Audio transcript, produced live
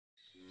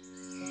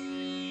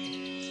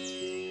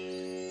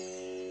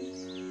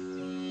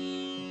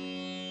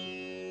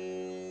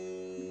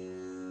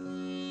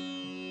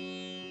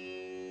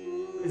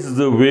Is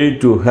the way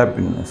to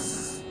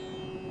happiness?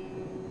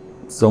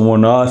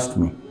 Someone asked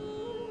me.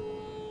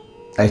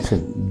 I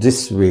said,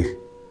 this way.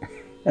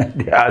 And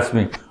they asked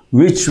me,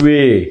 which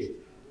way?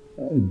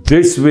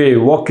 This way.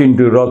 Walk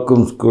into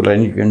Rakumjee school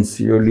and you can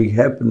see only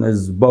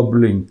happiness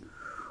bubbling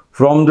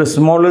from the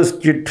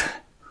smallest kid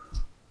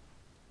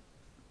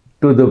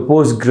to the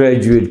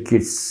postgraduate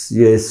kids.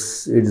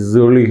 Yes, it is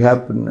only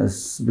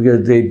happiness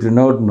because they do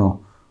not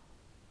know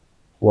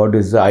what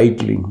is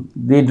idling.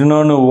 They do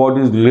not know what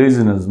is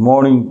laziness.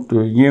 Morning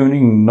to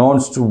evening,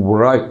 non-stop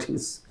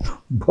varieties,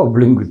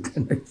 bubbling with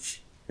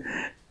energy.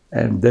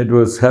 And that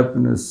was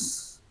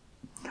happiness.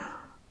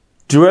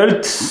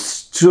 12th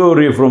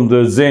story from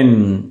the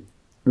Zen,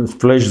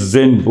 Flesh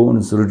Zen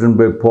Bones, written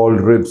by Paul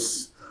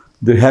Rips,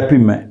 the happy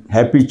man,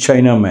 happy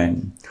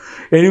Chinaman.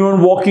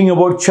 Anyone walking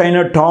about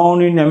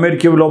Chinatown in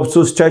America will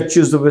observe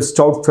statues of a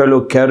stout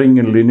fellow carrying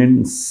a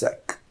linen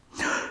sack.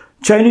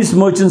 Chinese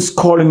merchants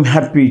call him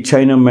Happy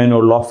Chinaman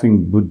or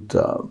Laughing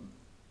Buddha.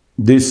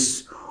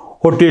 This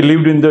Hote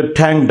lived in the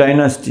Tang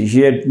dynasty.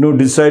 He had no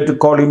desire to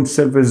call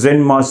himself a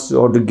Zen master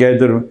or to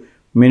gather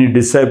many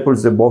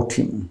disciples about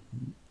him.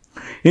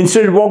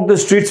 Instead, he walked the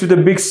streets with a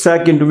big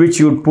sack into which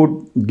he would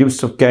put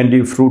gifts of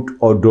candy, fruit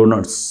or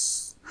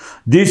donuts.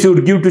 These he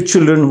would give to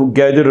children who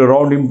gathered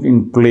around him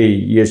in play.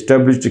 He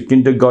established a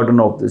kindergarten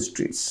of the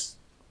streets.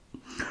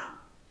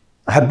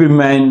 Happy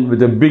man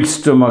with a big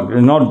stomach.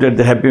 Not that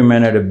the happy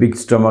man had a big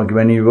stomach.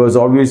 When he was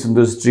always in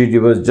the street, he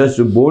was just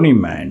a bony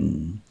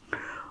man.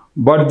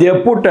 But they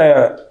put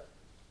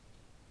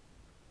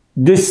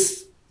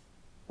this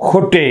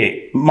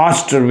Hote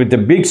master with a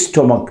big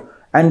stomach.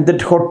 And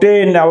that Hote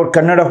in our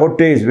Kannada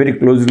Hote is very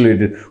closely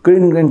related.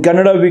 In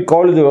Kannada we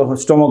call the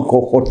stomach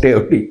Hote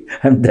only.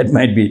 And that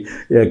might be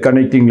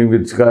connecting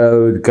with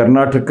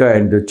Karnataka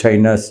and the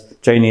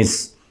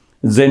Chinese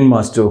Zen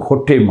master,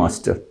 Hote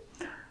master.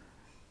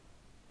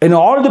 In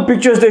all the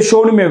pictures, they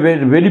showed him a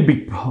very, very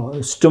big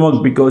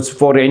stomach because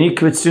for any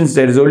questions,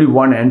 there is only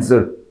one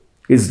answer,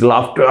 is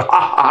laughter.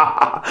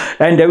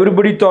 And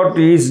everybody thought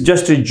he is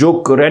just a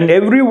joker. And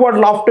every word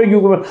laughter,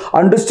 you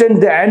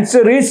understand the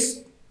answer is,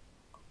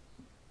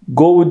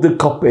 go with the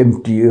cup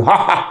empty.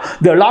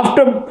 The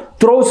laughter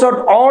throws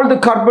out all the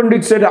carbon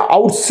dioxide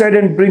outside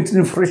and brings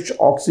in fresh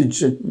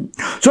oxygen.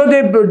 So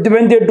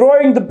when they're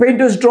drawing, the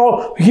painters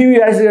draw, he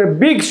has a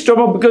big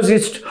stomach because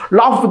he's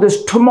laughed with the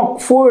stomach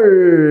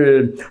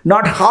full.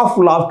 Not half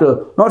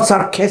laughter, not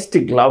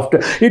sarcastic laughter.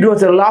 It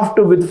was a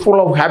laughter with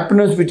full of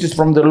happiness, which is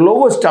from the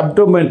lowest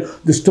abdomen,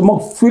 the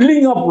stomach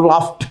filling up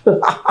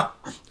laughter.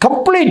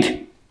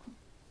 Complete.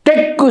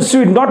 Take a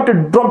sweet, not a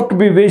drop to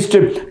be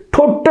wasted.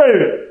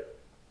 Total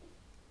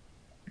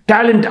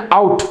talent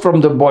out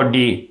from the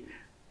body.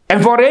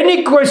 And for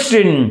any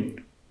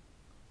question,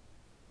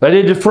 whether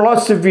it's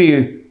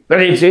philosophy,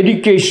 whether it's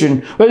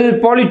education, whether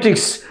it's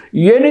politics,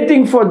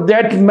 anything for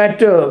that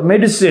matter,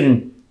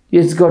 medicine,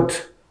 he's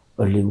got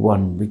only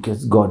one,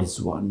 because God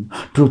is one,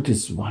 truth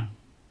is one.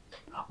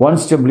 One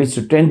step leads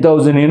to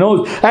 10,000, he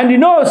knows. And he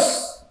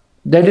knows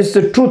that is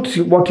the truth,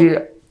 what he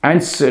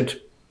answered.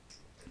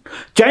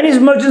 Chinese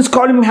merchants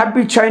call him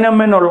Happy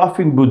Chinaman or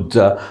Laughing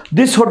Buddha.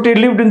 This Hote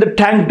lived in the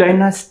Tang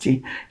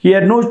dynasty. He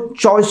had no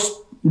choice,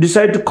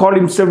 decided to call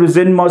himself a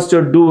Zen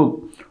master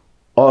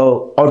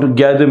or to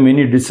gather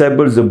many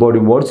disciples about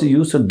him. What's the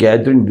use of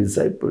gathering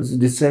disciples?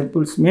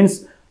 Disciples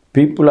means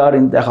people are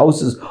in the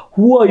houses.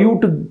 Who are you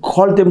to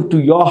call them to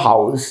your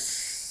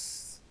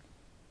house?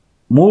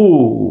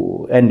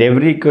 Move. And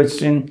every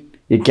question,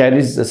 he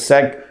carries the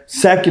sack.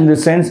 Sack in the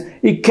sense,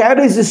 he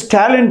carries his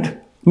talent.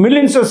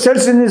 Millions of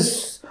cells in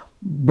his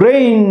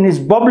brain is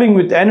bubbling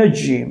with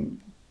energy.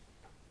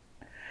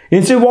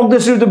 Instead, walk the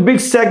street with a big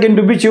sack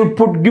into which he would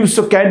put gifts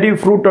of candy,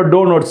 fruit or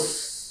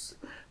donuts.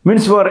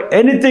 Means for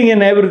anything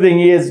and everything,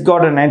 he has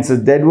got an answer.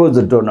 That was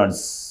the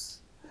donuts.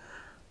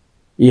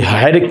 He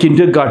had a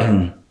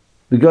kindergarten.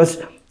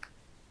 Because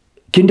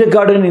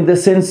kindergarten in the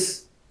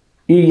sense,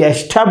 he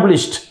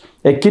established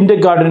a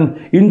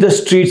kindergarten in the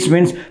streets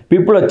means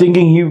people are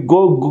thinking he've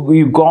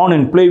gone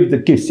and play with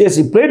the kids. Yes,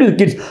 he played with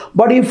the kids.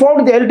 But he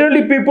found the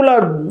elderly people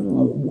are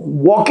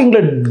walking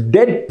like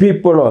dead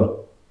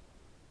people.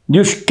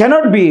 You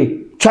cannot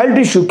be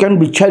childish, you can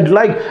be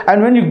childlike.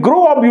 And when you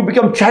grow up, you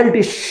become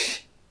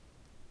childish.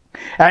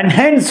 And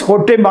hence,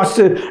 Hote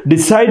Master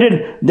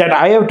decided that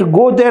I have to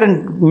go there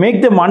and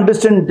make them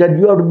understand that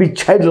you have to be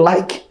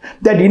childlike.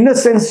 That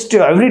innocence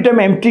to every time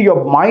empty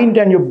your mind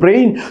and your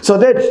brain so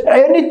that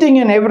anything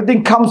and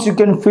everything comes, you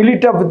can fill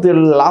it up with the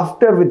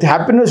laughter, with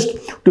happiness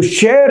to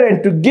share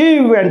and to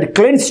give and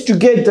cleanse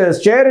together.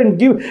 Share and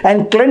give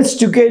and cleanse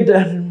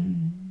together.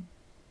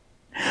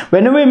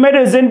 Whenever we met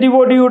a Zen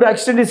devotee, he would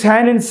extend his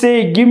hand and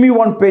say, give me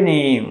 1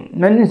 penny.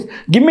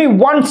 Give me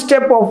one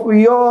step of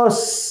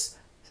yours.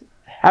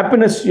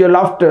 Happiness, your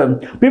laughter.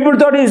 People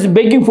thought he was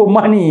begging for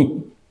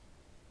money.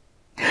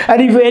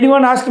 And if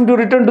anyone asked him to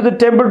return to the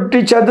temple to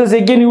teach others,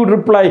 again he would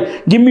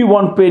reply, give me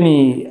 1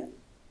 penny.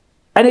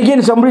 And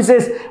again somebody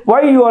says,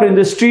 why you are in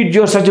the street?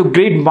 You are such a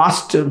great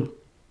master.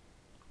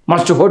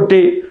 Master Hote,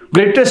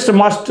 greatest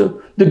master.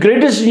 the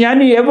greatest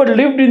jnani ever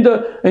lived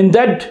in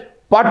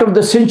that part of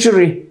the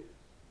century.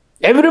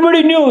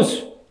 Everybody knows.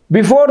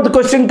 Before the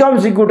question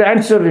comes, he could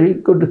answer, he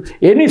could,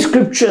 any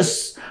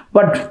scriptures.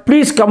 But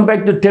please come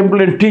back to the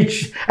temple and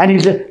teach. And he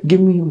said,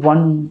 give me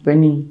 1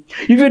 penny.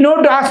 If you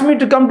not ask me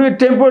to come to a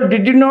temple,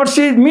 did you not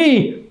see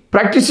me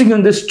practicing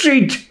on the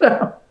street?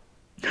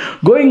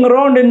 Going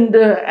around and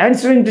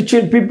answering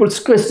to people's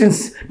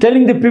questions,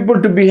 telling the people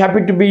to be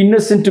happy, to be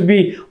innocent, to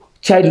be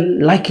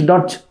childlike,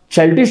 not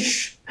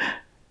childish.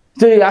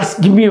 So he asked,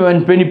 give me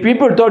 1 penny.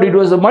 People thought it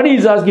was the money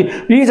he's asking.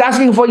 He's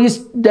asking for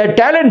their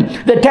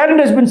talent. The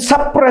talent has been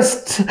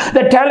suppressed.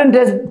 The talent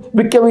has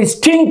become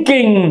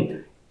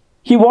stinking.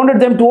 He wanted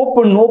them to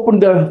open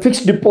the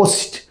fixed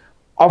deposit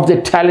of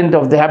the talent,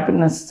 of the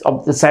happiness,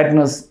 of the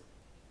sadness,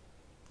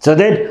 so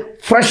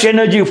that fresh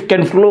energy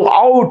can flow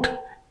out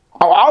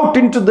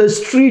into the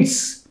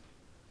streets.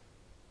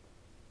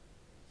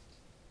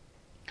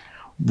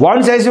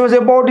 Once, as he was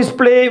about his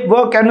play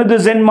work, another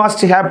Zen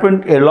master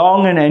happened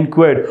along and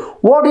inquired,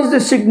 what is the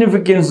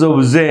significance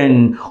of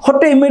Zen?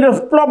 Hotte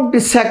immediately plopped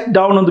his sack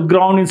down on the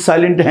ground in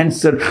silent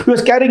answer. He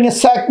was carrying a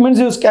sack, means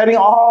he was carrying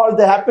all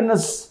the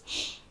happiness.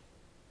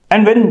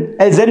 And when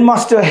a Zen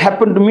master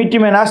happened to meet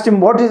him and asked him,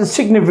 what is the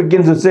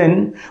significance of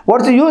Zen?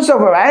 What's the use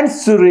of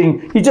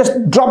answering? He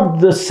just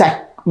dropped the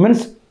sack,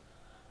 means,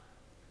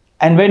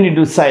 and went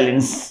into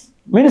silence.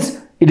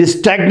 Means it is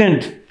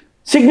stagnant.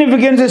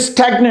 Significance is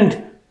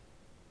stagnant.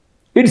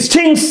 It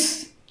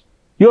stinks.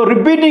 You're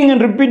repeating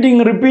and repeating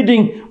and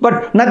repeating,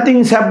 but nothing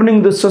is happening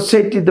in the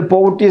society. The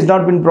poverty has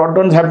not been brought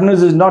down.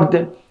 Happiness is not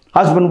there.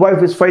 Husband,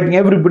 wife is fighting.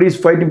 Everybody is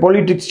fighting.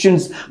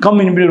 Politicians come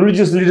in between.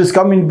 Religious leaders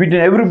come in between.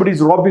 Everybody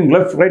is robbing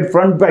left, right,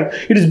 front, back.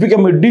 It has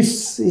become a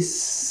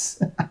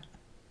disease.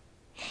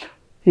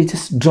 He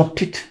just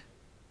dropped it.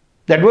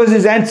 That was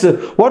his answer.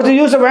 What's the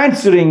use of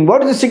answering?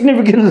 What is the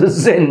significance of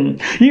Zen?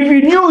 If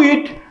you knew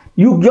it,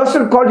 you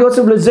yourself called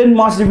yourself a Zen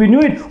master. If you knew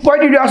it, why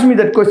did you ask me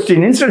that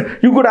question? Instead,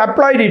 you could have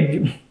applied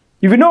it.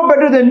 If you know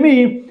better than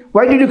me,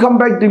 why did you come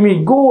back to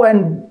me? Go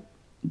and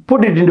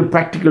put it into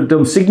practical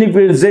terms.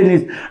 Significant Zen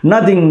is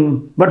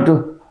nothing but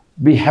to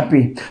be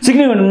happy.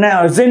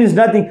 Significant Zen is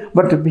nothing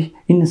but to be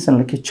innocent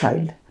like a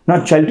child.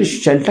 Not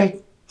childish, childlike.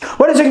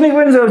 What is the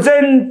significance of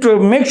Zen? To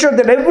make sure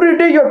that every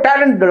day your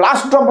talent, the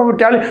last drop of your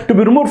talent, to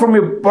be removed from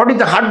your body.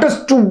 The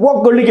hardest to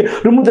walk, only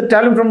remove the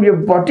talent from your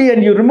body,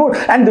 and you remove,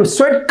 and the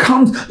sweat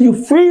comes. You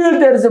feel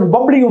there is a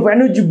bubbling of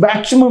energy,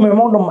 maximum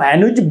amount of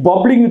energy,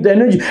 bubbling with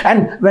energy.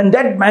 And when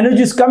that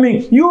energy is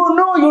coming, you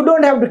know you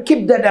don't have to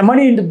keep that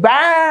money in the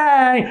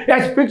bank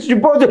as fixed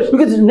deposit,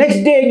 because the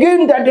next day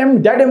again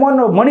that amount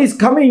of money is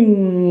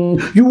coming.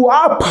 You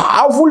are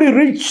powerfully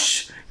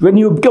rich. When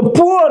you become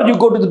poor, you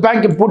go to the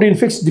bank and put in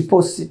fixed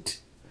deposit.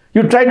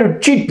 You try to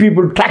cheat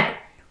people,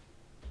 track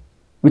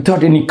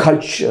without any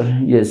culture.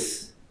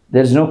 Yes,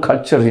 there is no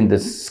culture in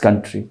this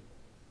country.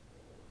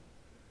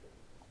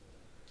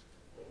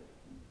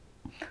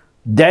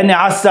 Then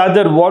asked the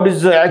other, what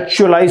is the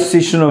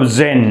actualization of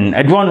Zen?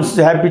 At once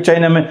the happy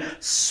Chinaman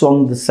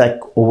swung the sack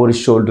over his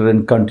shoulder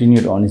and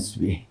continued on his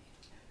way.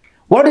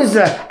 What is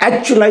the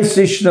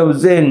actualization of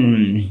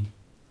Zen?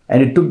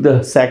 And he took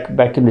the sack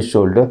back in the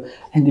shoulder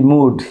and he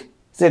moved. He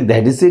said,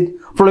 that is it.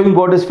 Flowing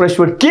waters, fresh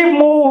water. Keep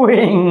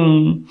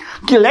moving.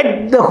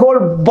 Let the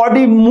whole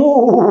body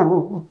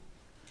move.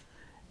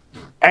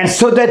 And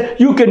so that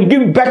you can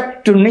give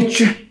back to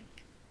nature.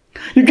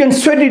 You can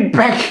sweat it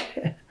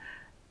back.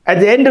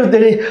 At the end of the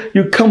day,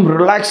 you come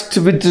relaxed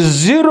with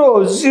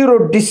zero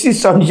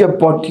disease on your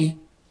body.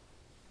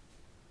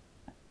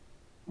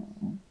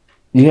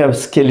 You have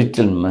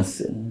skeletal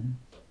muscle.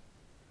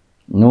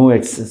 No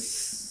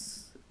excess.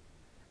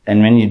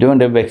 And when you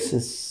don't have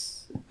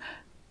excess,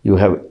 you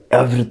have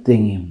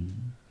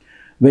everything.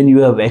 When you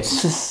have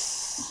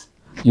excess,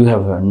 you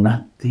have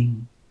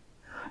nothing.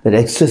 That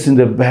excess in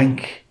the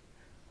bank,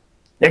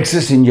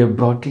 excess in your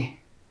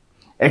body,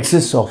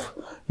 excess of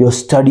your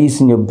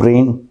studies in your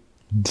brain,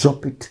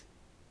 drop it.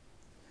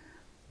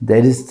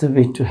 That is the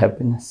way to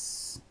happiness.